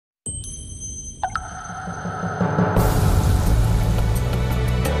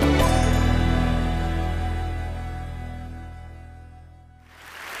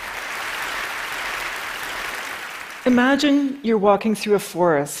Imagine you're walking through a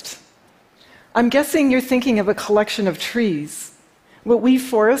forest. I'm guessing you're thinking of a collection of trees, what we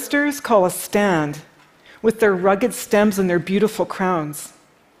foresters call a stand, with their rugged stems and their beautiful crowns.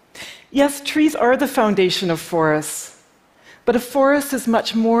 Yes, trees are the foundation of forests, but a forest is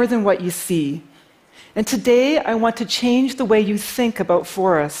much more than what you see. And today, I want to change the way you think about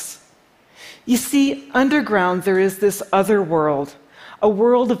forests. You see, underground there is this other world, a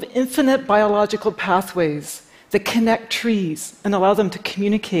world of infinite biological pathways that connect trees and allow them to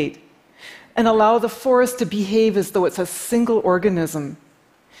communicate, and allow the forest to behave as though it's a single organism.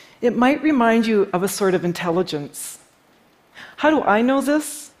 It might remind you of a sort of intelligence. How do I know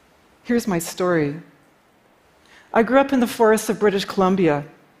this? Here's my story. I grew up in the forests of British Columbia.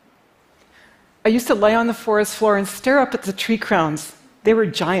 I used to lie on the forest floor and stare up at the tree crowns. They were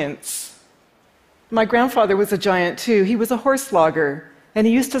giants. My grandfather was a giant too. He was a horse logger, and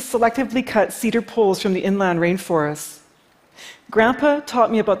he used to selectively cut cedar poles from the inland rainforests. Grandpa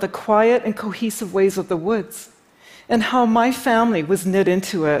taught me about the quiet and cohesive ways of the woods, and how my family was knit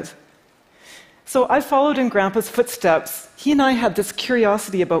into it. So I followed in Grandpa's footsteps. He and I had this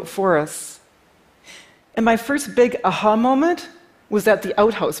curiosity about forests. And my first big aha moment was at the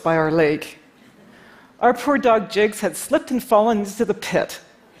outhouse by our lake. Our poor dog Jigs had slipped and fallen into the pit.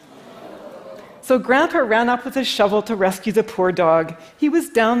 So Grandpa ran up with his shovel to rescue the poor dog. He was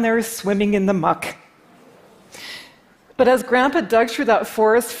down there swimming in the muck. But as Grandpa dug through that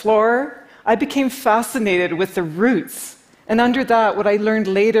forest floor, I became fascinated with the roots. And under that, what I learned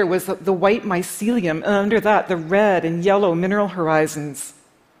later was the white mycelium, and under that, the red and yellow mineral horizons.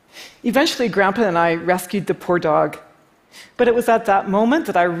 Eventually, Grandpa and I rescued the poor dog. But it was at that moment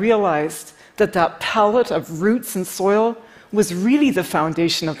that I realized that that palette of roots and soil was really the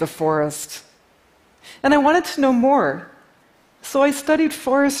foundation of the forest. And I wanted to know more. So I studied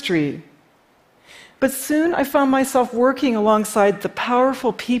forestry. But soon I found myself working alongside the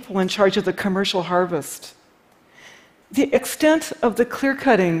powerful people in charge of the commercial harvest. The extent of the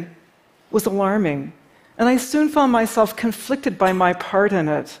clear-cutting was alarming, and I soon found myself conflicted by my part in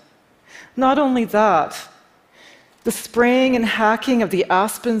it. Not only that, the spraying and hacking of the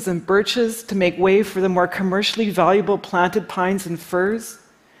aspens and birches to make way for the more commercially valuable planted pines and firs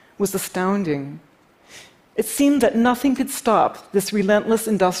was astounding. It seemed that nothing could stop this relentless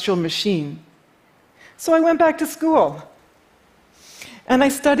industrial machine. So I went back to school, and I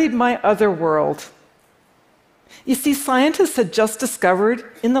studied my other world. You see, scientists had just discovered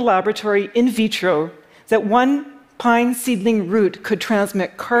in the laboratory in vitro that one pine seedling root could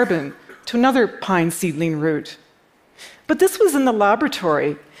transmit carbon to another pine seedling root. But this was in the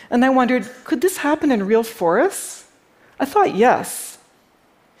laboratory, and I wondered, could this happen in real forests? I thought yes.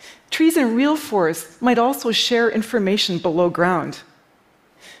 Trees in real forests might also share information below ground.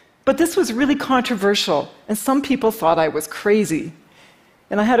 But this was really controversial, and some people thought I was crazy.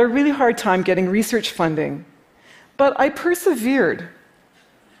 And I had a really hard time getting research funding. But I persevered.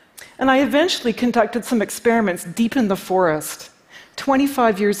 And I eventually conducted some experiments deep in the forest,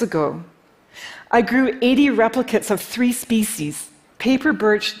 25 years ago. I grew 80 replicates of 3 species, paper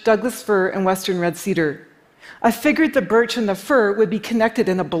birch, Douglas fir, and western red cedar. I figured the birch and the fir would be connected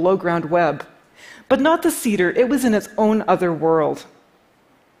in a below-ground web. But not the cedar, it was in its own other world.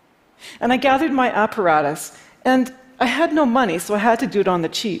 And I gathered my apparatus, and I had no money, so I had to do it on the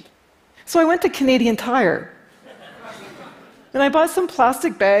cheap. So I went to Canadian Tire. And I bought some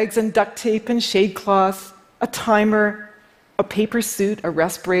plastic bags and duct tape and shade cloth, a timer, a paper suit, a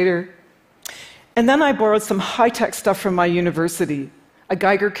respirator. And then I borrowed some high-tech stuff from my university, a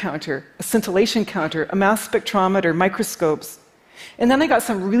Geiger counter, a scintillation counter, a mass spectrometer, microscopes. And then I got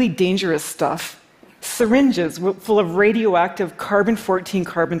some really dangerous stuff. Syringes full of radioactive carbon-14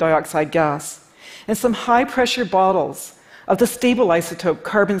 carbon dioxide gas, and some high-pressure bottles of the stable isotope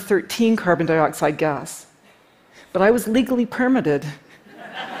carbon-13 carbon dioxide gas. But I was legally permitted.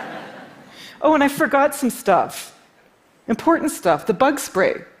 Oh, and I forgot some stuff. Important stuff, the bug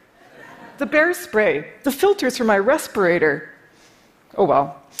spray, the bear spray, the filters for my respirator. Oh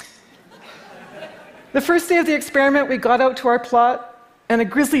well. The first day of the experiment, we got out to our plot, and a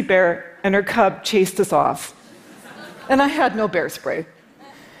grizzly bear and her cub chased us off. And I had no bear spray.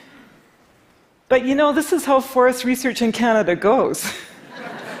 But you know, this is how forest research in Canada goes.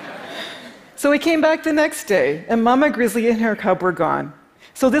 So we came back the next day, and Mama Grizzly and her cub were gone.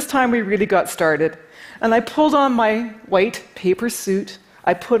 So this time we really got started. And I pulled on my white paper suit,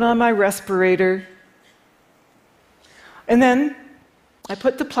 I put on my respirator, and then I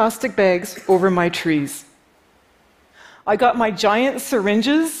put the plastic bags over my trees. I got my giant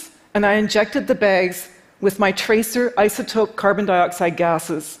syringes, and I injected the bags with my tracer isotope carbon dioxide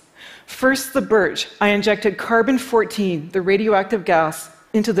gases. First, the birch. I injected carbon-14, the radioactive gas,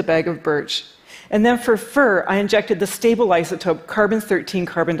 into the bag of birch. And then for fir, I injected the stable isotope, carbon-13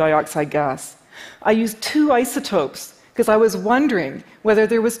 carbon dioxide gas. I used 2 isotopes because I was wondering whether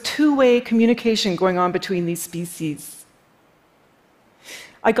there was two-way communication going on between these species.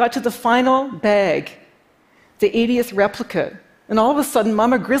 I got to the final bag, the 80th replicate, and all of a sudden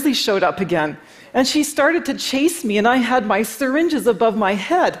Mama Grizzly showed up again. And she started to chase me, and I had my syringes above my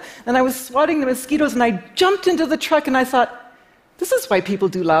head, and I was swatting the mosquitoes, and I jumped into the truck, and I thought, this is why people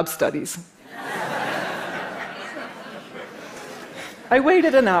do lab studies. I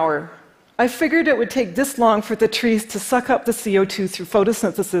waited an hour. I figured it would take this long for the trees to suck up the CO2 through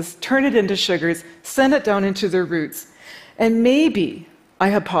photosynthesis, turn it into sugars, send it down into their roots, and maybe, I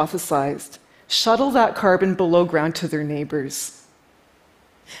hypothesized, shuttle that carbon below ground to their neighbors.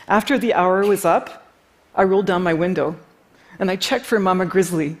 After the hour was up, I rolled down my window, and I checked for Mama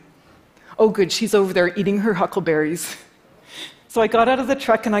Grizzly. Oh good, she's over there eating her huckleberries. So I got out of the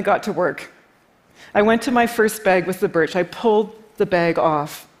truck and I got to work. I went to my first bag with the birch. I pulled the bag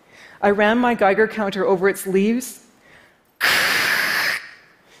off. I ran my Geiger counter over its leaves.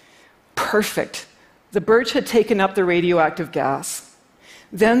 Perfect. The birch had taken up the radioactive gas.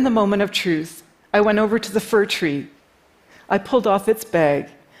 Then, the moment of truth, I went over to the fir tree. I pulled off its bag.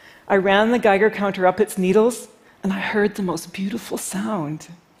 I ran the Geiger counter up its needles, and I heard the most beautiful sound.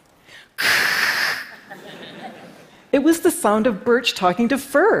 It was the sound of birch talking to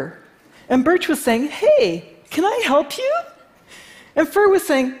fir. And birch was saying, hey, can I help you? And fir was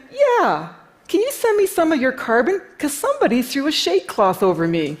saying, yeah, can you send me some of your carbon? Because somebody threw a shade cloth over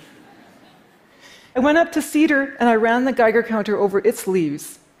me. I went up to cedar and I ran the Geiger counter over its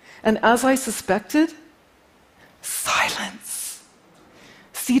leaves. And as I suspected, silence.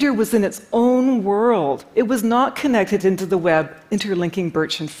 Cedar was in its own world. It was not connected into the web interlinking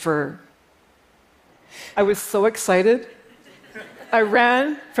birch and fir. I was so excited. I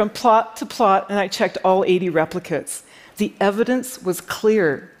ran from plot to plot and I checked all 80 replicates. The evidence was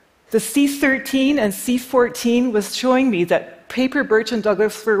clear. The C13 and C14 was showing me that paper birch and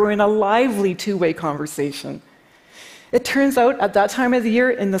Douglas fir were in a lively two-way conversation. It turns out at that time of the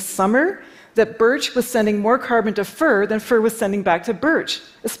year, in the summer, that birch was sending more carbon to fir than fir was sending back to birch,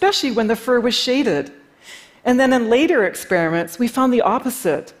 especially when the fir was shaded. And then in later experiments, we found the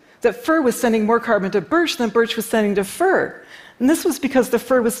opposite, that fir was sending more carbon to birch than birch was sending to fir. And this was because the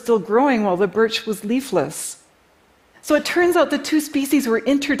fir was still growing while the birch was leafless. So it turns out the two species were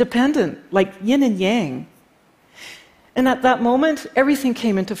interdependent, like yin and yang. And at that moment, everything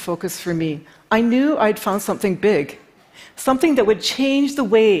came into focus for me. I knew I'd found something big, something that would change the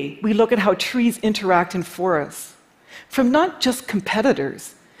way we look at how trees interact in forests, from not just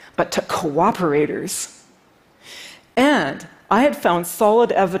competitors, but to cooperators. And I had found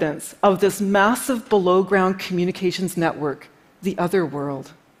solid evidence of this massive below-ground communications network, the other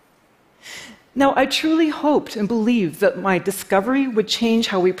world. Now, I truly hoped and believed that my discovery would change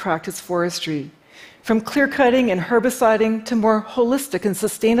how we practice forestry, from clear-cutting and herbiciding to more holistic and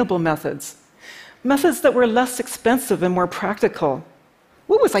sustainable methods, methods that were less expensive and more practical.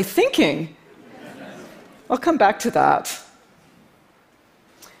 What was I thinking? I'll come back to that.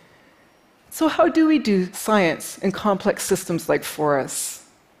 So how do we do science in complex systems like forests?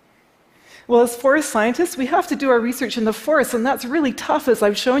 Well, as forest scientists, we have to do our research in the forest, and that's really tough, as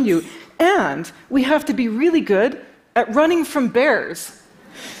I've shown you. And we have to be really good at running from bears.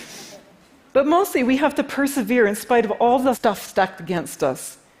 But mostly, we have to persevere in spite of all the stuff stacked against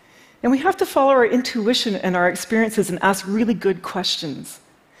us. And we have to follow our intuition and our experiences and ask really good questions.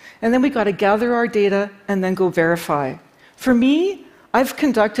 And then we got to gather our data and then go verify. For me, I've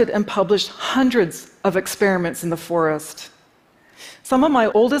conducted and published hundreds of experiments in the forest. Some of my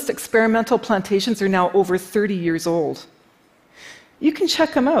oldest experimental plantations are now over 30 years old. You can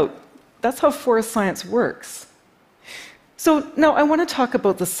check them out. That's how forest science works. So now I want to talk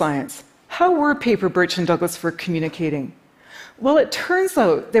about the science. How were paper birch and Douglas fir communicating? Well, it turns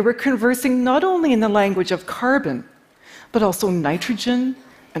out they were conversing not only in the language of carbon, but also nitrogen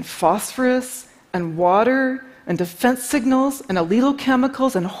and phosphorus and water and defense signals and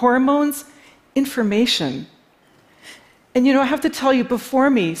allelochemicals and hormones, information. And you know, I have to tell you, before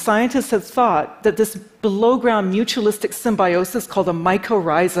me, scientists had thought that this below-ground mutualistic symbiosis called a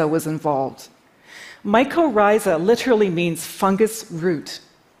mycorrhiza was involved. Mycorrhiza literally means fungus root.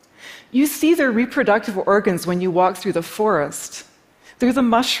 You see their reproductive organs when you walk through the forest. They're the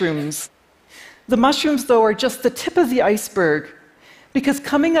mushrooms. The mushrooms, though, are just the tip of the iceberg, because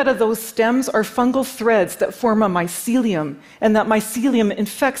coming out of those stems are fungal threads that form a mycelium, and that mycelium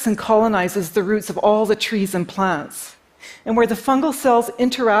infects and colonizes the roots of all the trees and plants. And where the fungal cells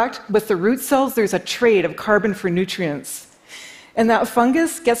interact with the root cells, there's a trade of carbon for nutrients. And that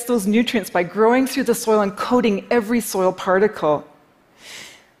fungus gets those nutrients by growing through the soil and coating every soil particle.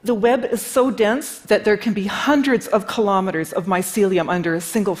 The web is so dense that there can be hundreds of kilometers of mycelium under a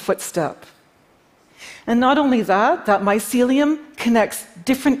single footstep. And not only that, that mycelium connects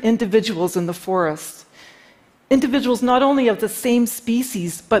different individuals in the forest. Individuals not only of the same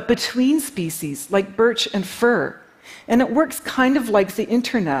species, but between species, like birch and fir. And it works kind of like the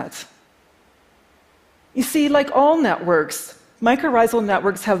internet. You see, like all networks, mycorrhizal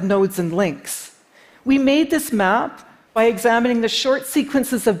networks have nodes and links. We made this map by examining the short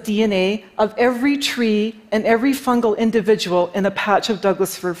sequences of DNA of every tree and every fungal individual in a patch of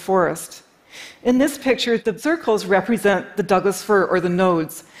Douglas fir forest. In this picture, the circles represent the Douglas fir, or the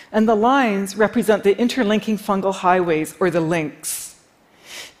nodes, and the lines represent the interlinking fungal highways, or the links.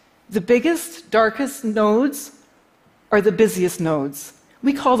 The biggest, darkest nodes are the busiest nodes.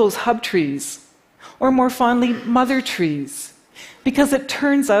 We call those hub trees, or more fondly, mother trees, because it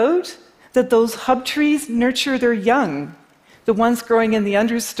turns out that those hub trees nurture their young, the ones growing in the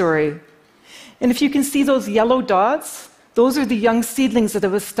understory. And if you can see those yellow dots, those are the young seedlings that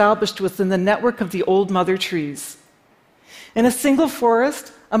have established within the network of the old mother trees. In a single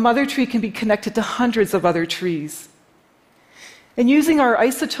forest, a mother tree can be connected to hundreds of other trees. And using our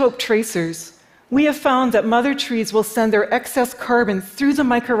isotope tracers, we have found that mother trees will send their excess carbon through the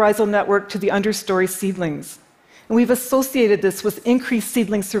mycorrhizal network to the understory seedlings. And we've associated this with increased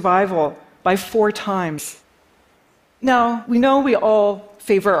seedling survival by 4 times. Now, we know we all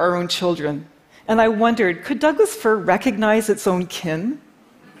favor our own children. And I wondered, could Douglas fir recognize its own kin?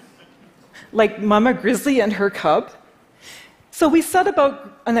 Like Mama Grizzly and her cub? So we set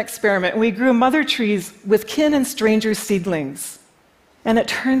about an experiment, and we grew mother trees with kin and stranger seedlings. And it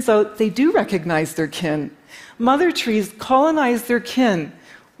turns out they do recognize their kin. Mother trees colonize their kin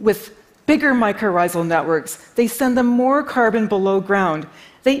with bigger mycorrhizal networks. They send them more carbon below ground.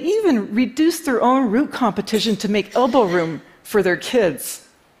 They even reduce their own root competition to make elbow room for their kids.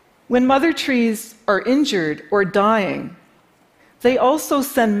 When mother trees are injured or dying, they also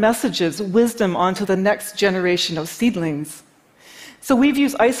send messages, wisdom, onto the next generation of seedlings. So we've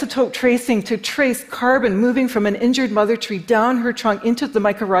used isotope tracing to trace carbon moving from an injured mother tree down her trunk into the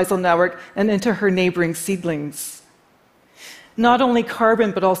mycorrhizal network and into her neighboring seedlings. Not only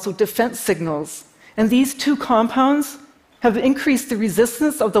carbon, but also defense signals. And these 2 compounds have increased the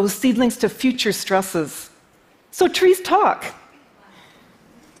resistance of those seedlings to future stresses. So trees talk.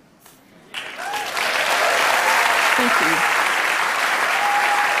 Thank you.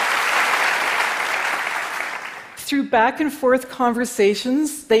 Through back and forth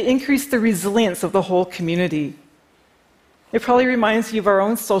conversations, they increase the resilience of the whole community. It probably reminds you of our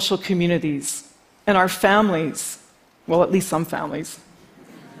own social communities and our families. Well, at least some families.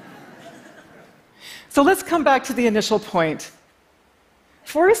 So let's come back to the initial point.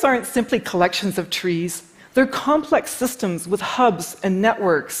 Forests aren't simply collections of trees. They're complex systems with hubs and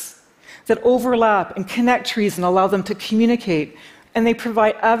networks that overlap and connect trees and allow them to communicate, and they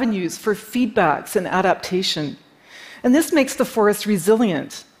provide avenues for feedbacks and adaptation. And this makes the forest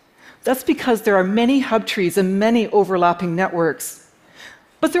resilient. That's because there are many hub trees and many overlapping networks.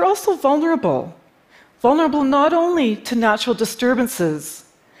 But they're also vulnerable. Vulnerable not only to natural disturbances,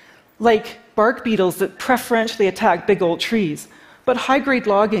 like bark beetles that preferentially attack big old trees, but high-grade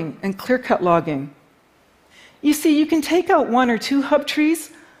logging and clear-cut logging. You see, you can take out 1 or 2 hub trees,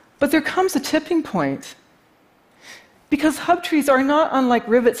 but there comes a tipping point. Because hub trees are not unlike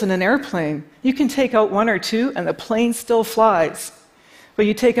rivets in an airplane. You can take out 1 or 2 and the plane still flies. But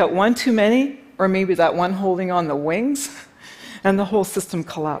you take out 1 too many, or maybe that one holding on the wings, and the whole system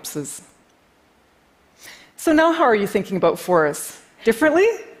collapses. So now how are you thinking about forests? Differently?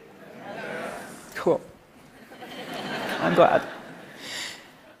 Yes. Cool. I'm glad.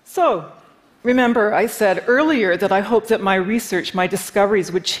 So, remember I said earlier that I hoped that my research, my discoveries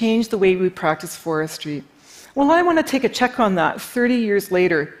would change the way we practice forestry. Well, I want to take a check on that 30 years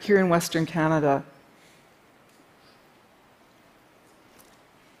later here in Western Canada.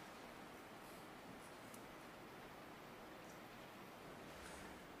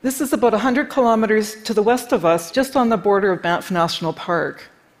 This is about 100 kilometers to the west of us, just on the border of Banff National Park.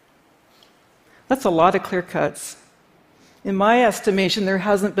 That's a lot of clear cuts. In my estimation, there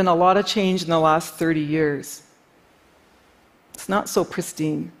hasn't been a lot of change in the last 30 years. It's not so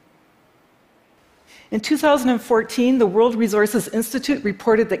pristine. In 2014, the World Resources Institute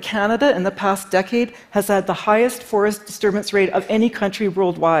reported that Canada in the past decade has had the highest forest disturbance rate of any country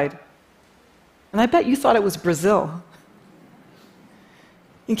worldwide. And I bet you thought it was Brazil.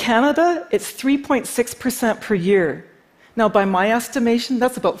 In Canada, it's 3.6% per year. Now, by my estimation,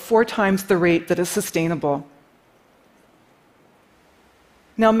 that's about 4 times the rate that is sustainable.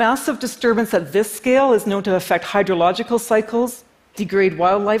 Now, massive disturbance at this scale is known to affect hydrological cycles, degrade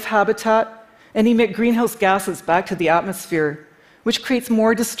wildlife habitat, and emit greenhouse gases back to the atmosphere, which creates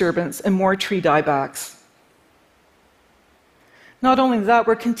more disturbance and more tree diebacks. Not only that,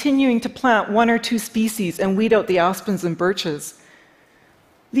 we're continuing to plant 1 or 2 species and weed out the aspens and birches.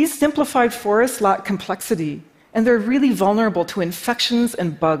 These simplified forests lack complexity, and they're really vulnerable to infections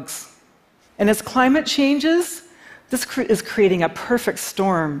and bugs. And as climate changes, this is creating a perfect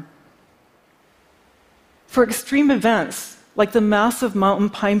storm for extreme events like the massive mountain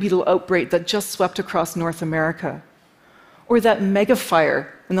pine beetle outbreak that just swept across North America, or that mega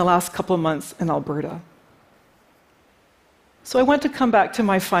fire in the last couple of months in Alberta. So I want to come back to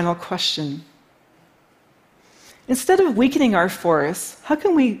my final question. Instead of weakening our forests, how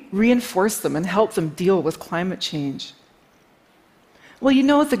can we reinforce them and help them deal with climate change? Well, you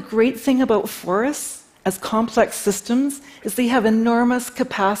know, the great thing about forests as complex systems is they have enormous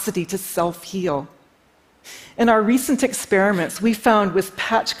capacity to self-heal. In our recent experiments, we found with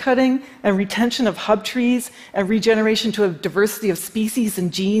patch cutting and retention of hub trees and regeneration to a diversity of species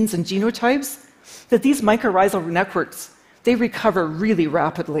and genes and genotypes, that these mycorrhizal networks, they recover really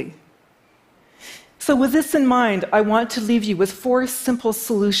rapidly. So with this in mind, I want to leave you with 4 simple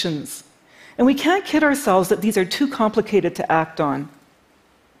solutions. And we can't kid ourselves that these are too complicated to act on.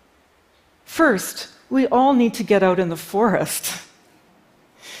 First, we all need to get out in the forest.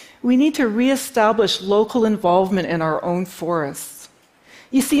 We need to reestablish local involvement in our own forests.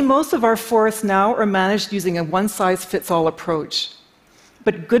 You see, most of our forests now are managed using a one-size-fits-all approach.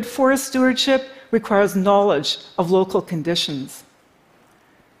 But good forest stewardship requires knowledge of local conditions.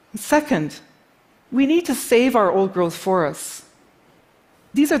 Second, we need to save our old-growth forests.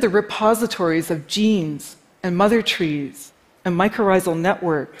 These are the repositories of genes and mother trees and mycorrhizal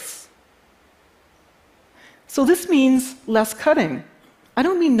networks. So this means less cutting. I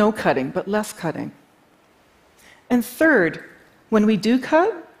don't mean no cutting, but less cutting. And third, when we do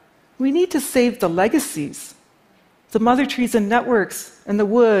cut, we need to save the legacies, the mother trees and networks and the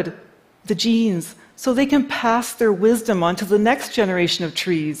wood, the genes, so they can pass their wisdom on to the next generation of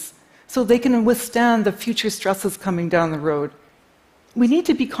trees, so they can withstand the future stresses coming down the road. We need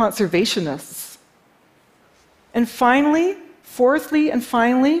to be conservationists. And finally, fourthly and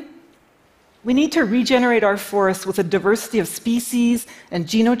finally, we need to regenerate our forests with a diversity of species and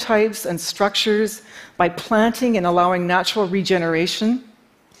genotypes and structures by planting and allowing natural regeneration.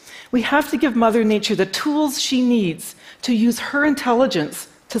 We have to give Mother Nature the tools she needs to use her intelligence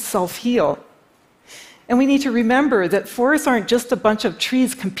to self-heal. And we need to remember that forests aren't just a bunch of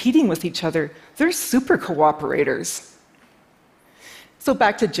trees competing with each other, they're super cooperators. So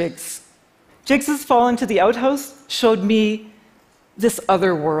back to Jigs. Jigs' fall into the outhouse showed me this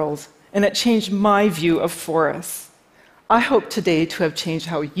other world, and it changed my view of forests. I hope today to have changed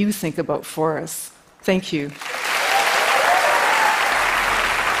how you think about forests. Thank you.